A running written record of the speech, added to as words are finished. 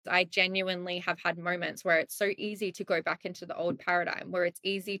I genuinely have had moments where it's so easy to go back into the old paradigm, where it's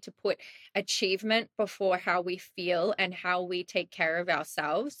easy to put achievement before how we feel and how we take care of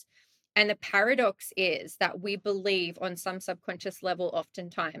ourselves. And the paradox is that we believe on some subconscious level,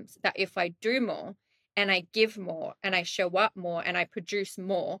 oftentimes, that if I do more and I give more and I show up more and I produce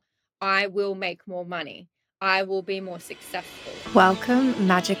more, I will make more money. I will be more successful. Welcome,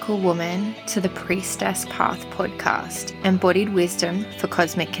 magical woman, to the Priestess Path podcast, embodied wisdom for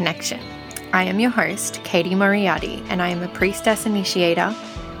cosmic connection. I am your host, Katie Moriarty, and I am a priestess initiator,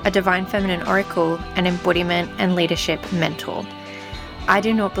 a divine feminine oracle, an embodiment and leadership mentor. I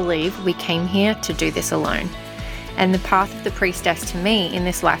do not believe we came here to do this alone. And the path of the priestess to me in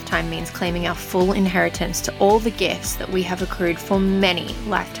this lifetime means claiming our full inheritance to all the gifts that we have accrued for many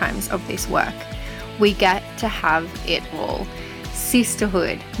lifetimes of this work. We get to have it all.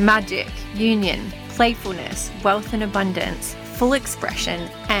 Sisterhood, magic, union, playfulness, wealth and abundance, full expression,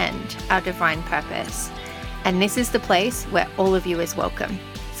 and our divine purpose. And this is the place where all of you is welcome.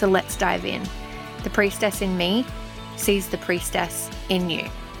 So let's dive in. The priestess in me sees the priestess in you.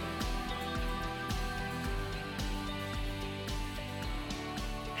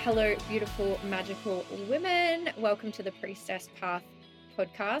 Hello, beautiful, magical women. Welcome to the Priestess Path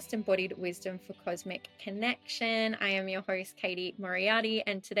podcast, embodied wisdom for cosmic connection. I am your host, Katie Moriarty,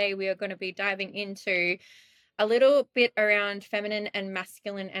 and today we are going to be diving into a little bit around feminine and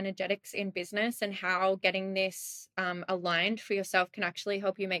masculine energetics in business and how getting this aligned for yourself can actually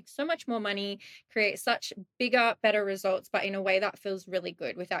help you make so much more money, create such bigger, better results, but in a way that feels really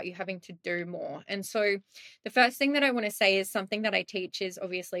good without you having to do more. And so the first thing that I want to say is something that I teach is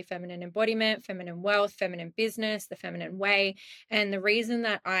obviously feminine embodiment, feminine wealth, feminine business, the feminine way. And the reason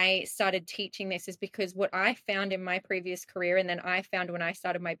that I started teaching this is because what I found in my previous career, and then I found when I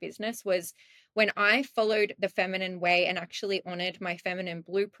started my business, was when I followed the feminine way and actually honored my feminine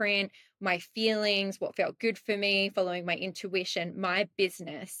blueprint, my feelings, what felt good for me, following my intuition, my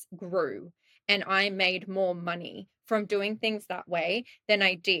business grew and I made more money from doing things that way than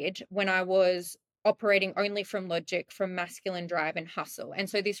I did when I was operating only from logic, from masculine drive and hustle. And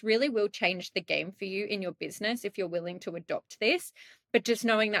so this really will change the game for you in your business if you're willing to adopt this. But just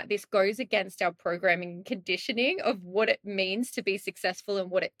knowing that this goes against our programming and conditioning of what it means to be successful and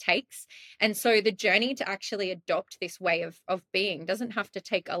what it takes. And so the journey to actually adopt this way of being doesn't have to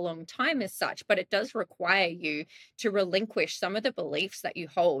take a long time as such, but it does require you to relinquish some of the beliefs that you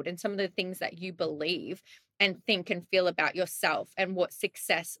hold and some of the things that you believe and think and feel about yourself and what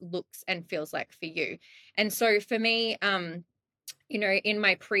success looks and feels like for you. And so for me, in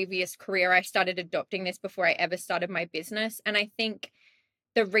my previous career, I started adopting this before I ever started my business. And I think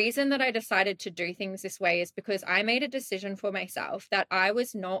the reason that I decided to do things this way is because I made a decision for myself that I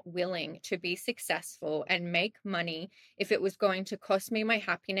was not willing to be successful and make money if it was going to cost me my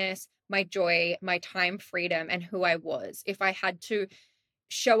happiness, my joy, my time, freedom, and who I was. If I had to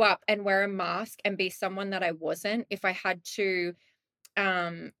show up and wear a mask and be someone that I wasn't, if I had to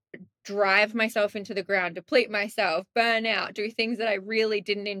drive myself into the ground, deplete myself, burn out, do things that I really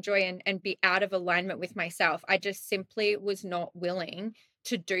didn't enjoy and be out of alignment with myself. I just simply was not willing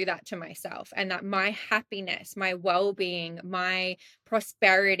to do that to myself, and that my happiness, my well-being, my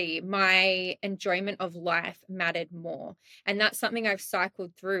prosperity, my enjoyment of life mattered more. And that's something I've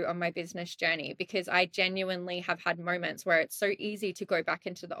cycled through on my business journey, because I genuinely have had moments where it's so easy to go back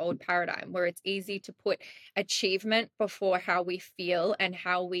into the old paradigm, where it's easy to put achievement before how we feel and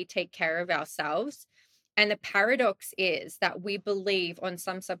how we take care of ourselves. And the paradox is that we believe on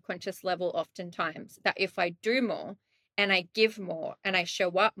some subconscious level, oftentimes, that if I do more and I give more and I show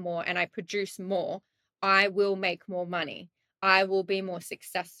up more and I produce more, I will make more money. I will be more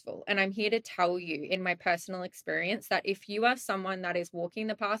successful. And I'm here to tell you, in my personal experience, that if you are someone that is walking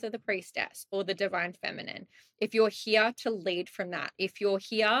the path of the priestess or the divine feminine, if you're here to lead from that, if you're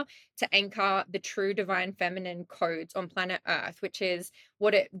here to anchor the true divine feminine codes on planet Earth, which is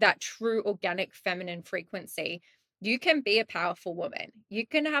that true organic feminine frequency, you can be a powerful woman. You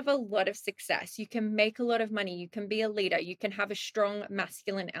can have a lot of success. You can make a lot of money. You can be a leader. You can have a strong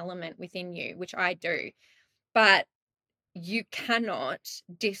masculine element within you, which I do. But you cannot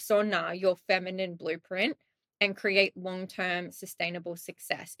dishonor your feminine blueprint and create long-term sustainable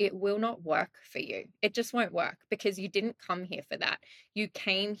success. It will not work for you. It just won't work, because you didn't come here for that. You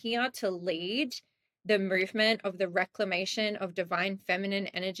came here to lead the movement of the reclamation of divine feminine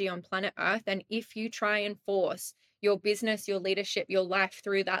energy on planet Earth. And if you try and force your business, your leadership, your life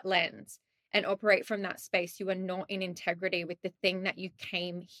through that lens and operate from that space, you are not in integrity with the thing that you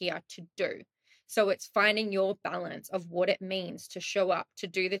came here to do. So it's finding your balance of what it means to show up, to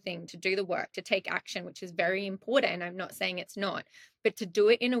do the thing, to do the work, to take action, which is very important. I'm not saying it's not, but to do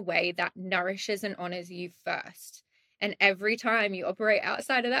it in a way that nourishes and honors you first. And every time you operate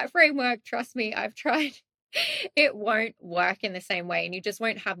outside of that framework, trust me, I've tried, it won't work in the same way. And you just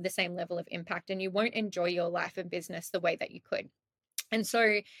won't have the same level of impact, and you won't enjoy your life and business the way that you could. And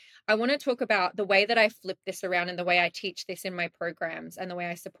so I want to talk about the way that I flip this around, and the way I teach this in my programs, and the way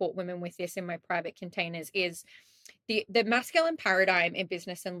I support women with this in my private containers is the masculine paradigm in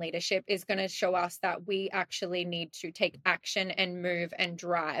business and leadership is going to show us that we actually need to take action and move and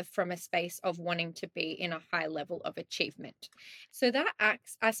drive from a space of wanting to be in a high level of achievement. So that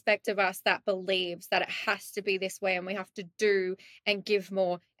aspect of us that believes that it has to be this way and we have to do and give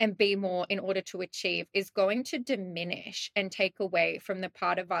more and be more in order to achieve is going to diminish and take away from the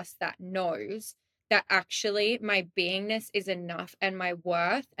part of us that knows that actually my beingness is enough, and my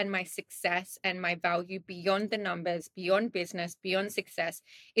worth and my success and my value beyond the numbers, beyond business, beyond success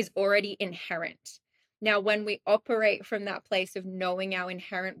is already inherent. Now, when we operate from that place of knowing our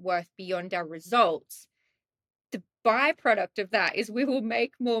inherent worth beyond our results, the byproduct of that is we will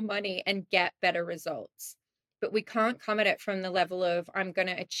make more money and get better results. But we can't come at it from the level of I'm going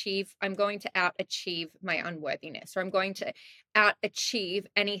to out achieve my unworthiness, or I'm going to out achieve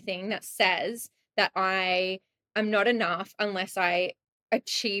anything that says that I am not enough unless I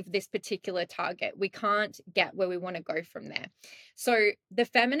achieve this particular target. We can't get where we want to go from there. So the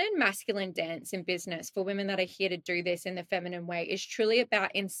feminine masculine dance in business for women that are here to do this in the feminine way is truly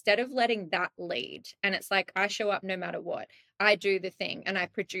about, instead of letting that lead, and it's like I show up no matter what, I do the thing and I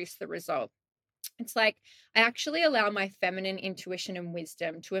produce the result. It's like I actually allow my feminine intuition and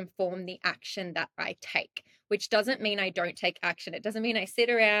wisdom to inform the action that I take, which doesn't mean I don't take action. It doesn't mean I sit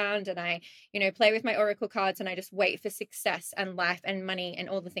around and I, play with my oracle cards and I just wait for success and life and money and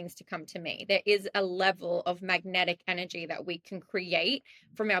all the things to come to me. There is a level of magnetic energy that we can create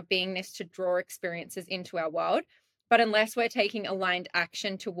from our beingness to draw experiences into our world. But unless we're taking aligned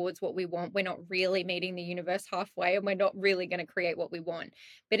action towards what we want, we're not really meeting the universe halfway, and we're not really going to create what we want.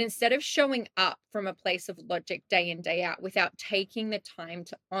 But instead of showing up from a place of logic day in, day out, without taking the time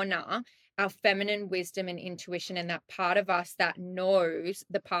to honor our feminine wisdom and intuition, and that part of us that knows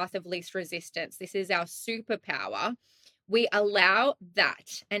the path of least resistance, this is our superpower. We allow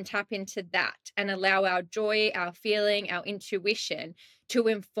that and tap into that and allow our joy, our feeling, our intuition to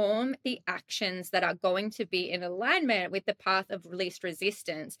inform the actions that are going to be in alignment with the path of least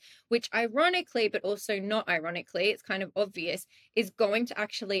resistance, which ironically, but also not ironically, it's kind of obvious, is going to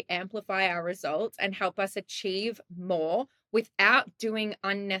actually amplify our results and help us achieve more without doing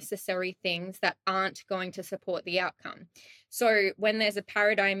unnecessary things that aren't going to support the outcome. So when there's a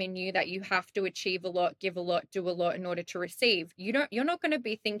paradigm in you that you have to achieve a lot, give a lot, do a lot in order to receive, you're not going to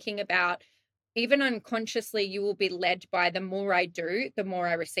be thinking about, even unconsciously, you will be led by the more I do, the more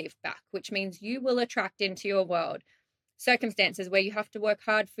I receive back, which means you will attract into your world circumstances where you have to work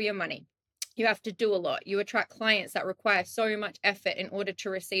hard for your money. You have to do a lot. You attract clients that require so much effort in order to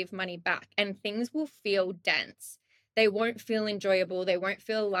receive money back, and things will feel dense. They won't feel enjoyable. They won't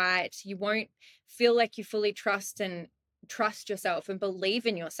feel light. You won't feel like you fully trust yourself and believe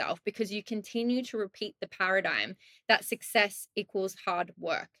in yourself, because you continue to repeat the paradigm that success equals hard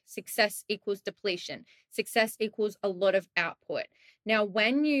work, success equals depletion, success equals a lot of output. Now,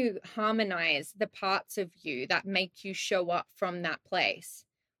 when you harmonize the parts of you that make you show up from that place,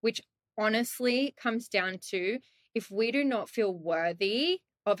 which honestly comes down to, if we do not feel worthy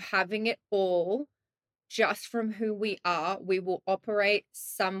of having it all just from who we are, we will operate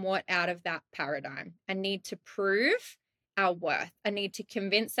somewhat out of that paradigm and need to prove our worth. I need to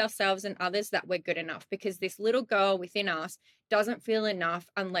convince ourselves and others that we're good enough, because this little girl within us doesn't feel enough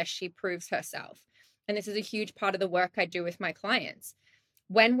unless she proves herself. And this is a huge part of the work I do with my clients.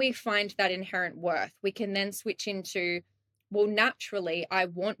 When we find that inherent worth, we can then switch into, well, naturally,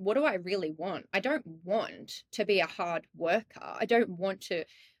 what do I really want? I don't want to be a hard worker. I don't want to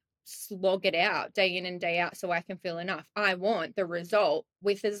slog it out day in and day out so I can feel enough. I want the result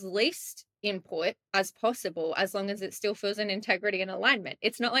with as least input as possible, as long as it still feels in integrity and alignment.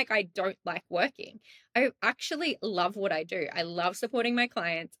 It's not like I don't like working. I actually love what I do. I love supporting my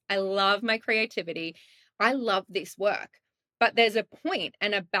clients. I love my creativity. I love this work. But there's a point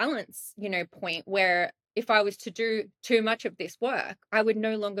and a balance, point where if I was to do too much of this work, I would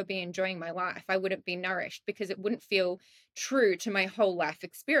no longer be enjoying my life. I wouldn't be nourished, because it wouldn't feel true to my whole life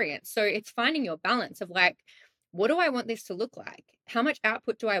experience. So it's finding your balance of like, what do I want this to look like? How much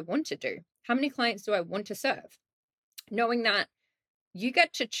output do I want to do? How many clients do I want to serve? Knowing that you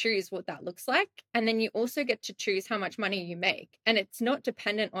get to choose what that looks like. And then you also get to choose how much money you make. And it's not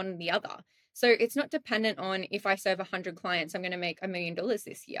dependent on the other. So it's not dependent on if I serve 100 clients, I'm going to make $1 million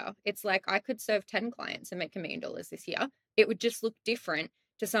this year. It's like I could serve 10 clients and make $1 million this year. It would just look different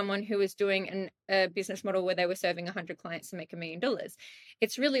to someone who was doing a business model where they were serving 100 clients to make $1 million.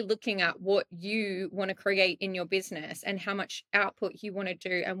 It's really looking at what you want to create in your business and how much output you want to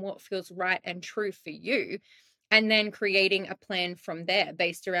do and what feels right and true for you. And then creating a plan from there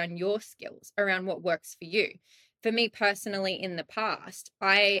based around your skills, around what works for you. For me personally, in the past,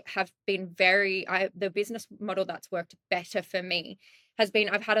 I have been the business model that's worked better for me has been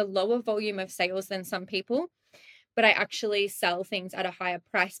I've had a lower volume of sales than some people, but I actually sell things at a higher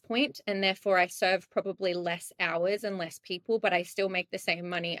price point, and therefore I serve probably less hours and less people, but I still make the same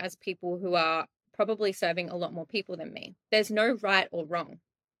money as people who are probably serving a lot more people than me. There's no right or wrong.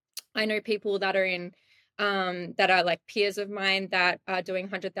 I know people that are like peers of mine that are doing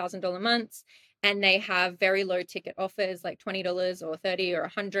 $100,000 months, and they have very low ticket offers like $20 or 30 or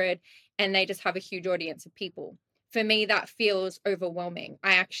 100, and they just have a huge audience of people. For me, that feels overwhelming.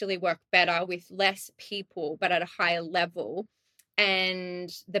 I actually work better with less people, but at a higher level, and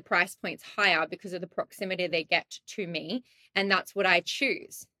the price point's higher because of the proximity they get to me. And that's what I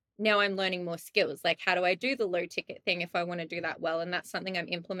choose. Now I'm learning more skills. Like, how do I do the low ticket thing if I want to do that well? And that's something I'm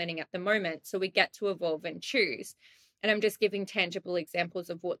implementing at the moment. So we get to evolve and choose. And I'm just giving tangible examples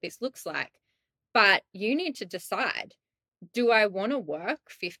of what this looks like. But you need to decide, do I want to work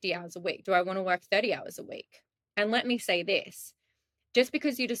 50 hours a week? Do I want to work 30 hours a week? And let me say this, just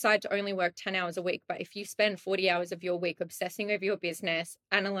because you decide to only work 10 hours a week, but if you spend 40 hours of your week obsessing over your business,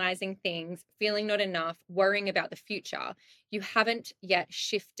 analyzing things, feeling not enough, worrying about the future, you haven't yet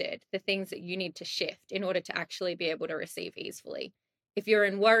shifted the things that you need to shift in order to actually be able to receive easily. If you're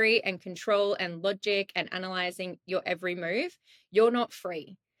in worry and control and logic and analyzing your every move, you're not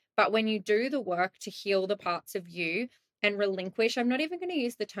free. But when you do the work to heal the parts of you and relinquish, I'm not even going to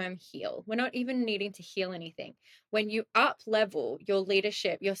use the term heal. We're not even needing to heal anything. When you up level your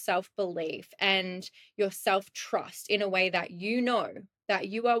leadership, your self-belief, and your self-trust in a way that you know that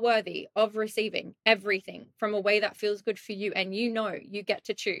you are worthy of receiving everything from a way that feels good for you, and you know you get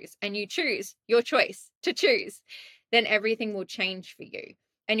to choose, and you choose your choice to choose, then everything will change for you.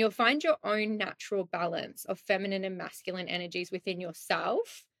 And you'll find your own natural balance of feminine and masculine energies within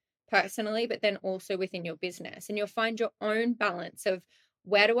yourself personally, but then also within your business. And you'll find your own balance of,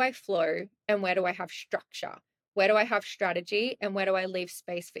 where do I flow and where do I have structure? Where do I have strategy and where do I leave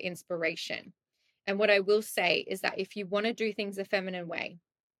space for inspiration? And what I will say is that if you want to do things a feminine way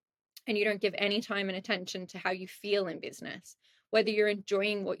and you don't give any time and attention to how you feel in business, whether you're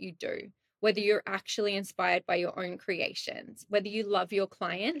enjoying what you do, whether you're actually inspired by your own creations, whether you love your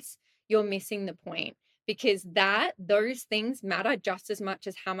clients, you're missing the point, because those things matter just as much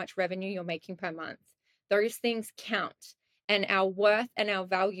as how much revenue you're making per month. Those things count. And our worth and our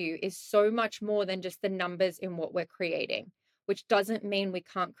value is so much more than just the numbers in what we're creating, which doesn't mean we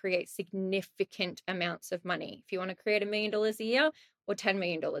can't create significant amounts of money. If you want to create $1 million a year or $10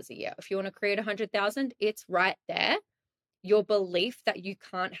 million a year, if you want to create 100,000, it's right there. Your belief that you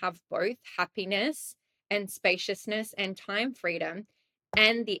can't have both happiness and spaciousness and time freedom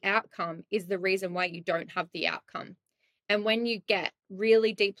and the outcome is the reason why you don't have the outcome. And when you get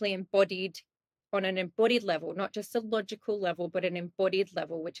really deeply embodied on an embodied level, not just a logical level, but an embodied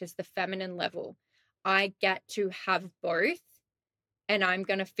level, which is the feminine level, I get to have both, and I'm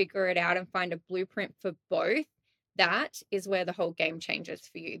going to figure it out and find a blueprint for both. That is where the whole game changes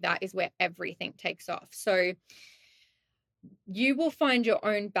for you. That is where everything takes off. So you will find your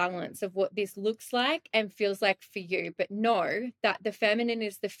own balance of what this looks like and feels like for you. But know that the feminine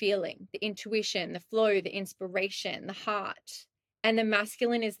is the feeling, the intuition, the flow, the inspiration, the heart. And the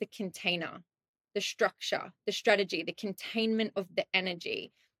masculine is the container, the structure, the strategy, the containment of the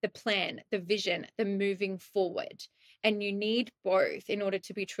energy, the plan, the vision, the moving forward. And you need both in order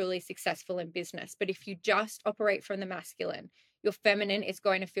to be truly successful in business. But if you just operate from the masculine, your feminine is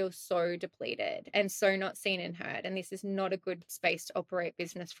going to feel so depleted and so not seen and heard. And this is not a good space to operate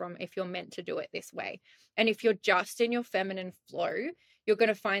business from if you're meant to do it this way. And if you're just in your feminine flow, you're going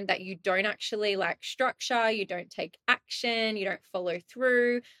to find that you don't actually like structure, you don't take action, you don't follow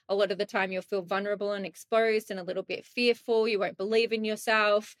through. A lot of the time you'll feel vulnerable and exposed and a little bit fearful. You won't believe in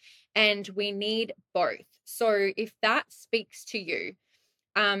yourself. And we need both. So if that speaks to you,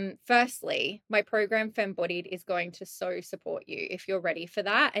 firstly, my program Fembodied is going to so support you if you're ready for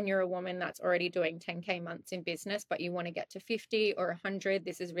that and you're a woman that's already doing 10K months in business, but you want to get to 50 or 100.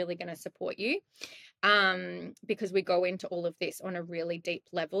 This is really going to support you because we go into all of this on a really deep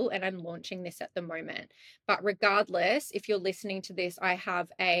level, and I'm launching this at the moment. But regardless, if you're listening to this, I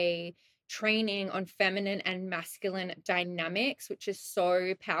have a training on feminine and masculine dynamics, which is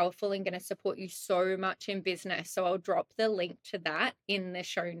so powerful and going to support you so much in business. So I'll drop the link to that in the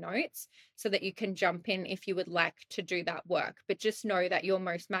show notes so that you can jump in if you would like to do that work. But just know that your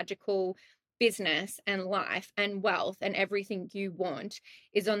most magical business and life and wealth and everything you want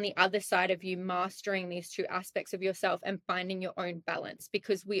is on the other side of you mastering these two aspects of yourself and finding your own balance,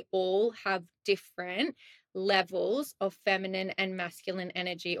 because we all have different levels of feminine and masculine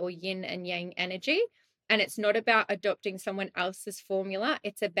energy, or yin and yang energy. And it's not about adopting someone else's formula.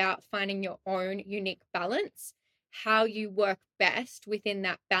 It's about finding your own unique balance, how you work best within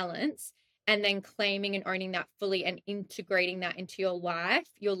that balance, and then claiming and owning that fully and integrating that into your life,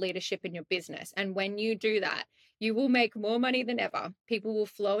 your leadership, and your business. And when you do that, you will make more money than ever. People will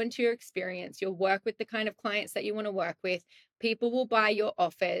flow into your experience. You'll work with the kind of clients that you want to work with. People will buy your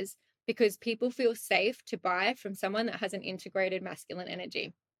offers because people feel safe to buy from someone that has an integrated masculine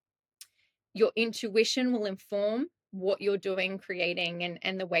energy. Your intuition will inform what you're doing, creating,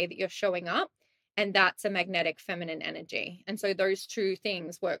 and the way that you're showing up. And that's a magnetic feminine energy. And so those two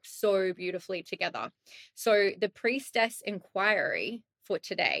things work so beautifully together. So the priestess inquiry for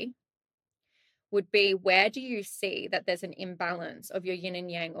today would be, where do you see that there's an imbalance of your yin and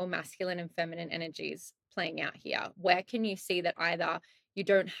yang, or masculine and feminine energies playing out here? Where can you see that either you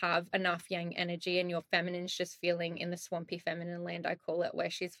don't have enough yang energy and your feminine's just feeling in the swampy feminine land, I call it, where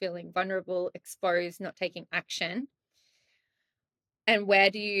she's feeling vulnerable, exposed, not taking action? And where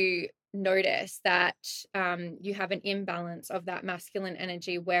do you notice that you have an imbalance of that masculine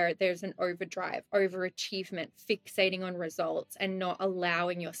energy, where there's an overdrive, overachievement, fixating on results, and not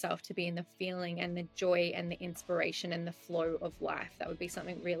allowing yourself to be in the feeling and the joy and the inspiration and the flow of life? That would be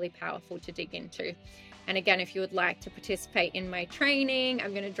something really powerful to dig into. And again, if you would like to participate in my training,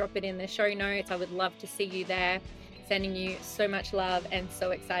 I'm going to drop it in the show notes. I would love to see you there. Sending you so much love and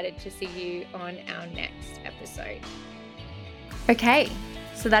so excited to see you on our next episode. Okay,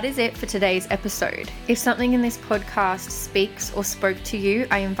 so that is it for today's episode. If something in this podcast speaks or spoke to you,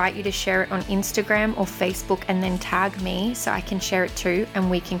 I invite you to share it on Instagram or Facebook and then tag me so I can share it too and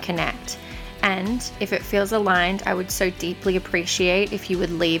we can connect. And if it feels aligned, I would so deeply appreciate if you would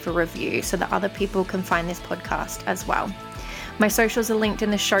leave a review so that other people can find this podcast as well. My socials are linked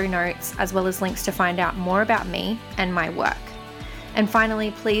in the show notes, as well as links to find out more about me and my work. And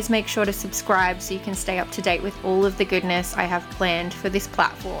finally, please make sure to subscribe so you can stay up to date with all of the goodness I have planned for this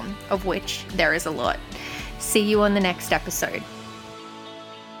platform, of which there is a lot. See you on the next episode.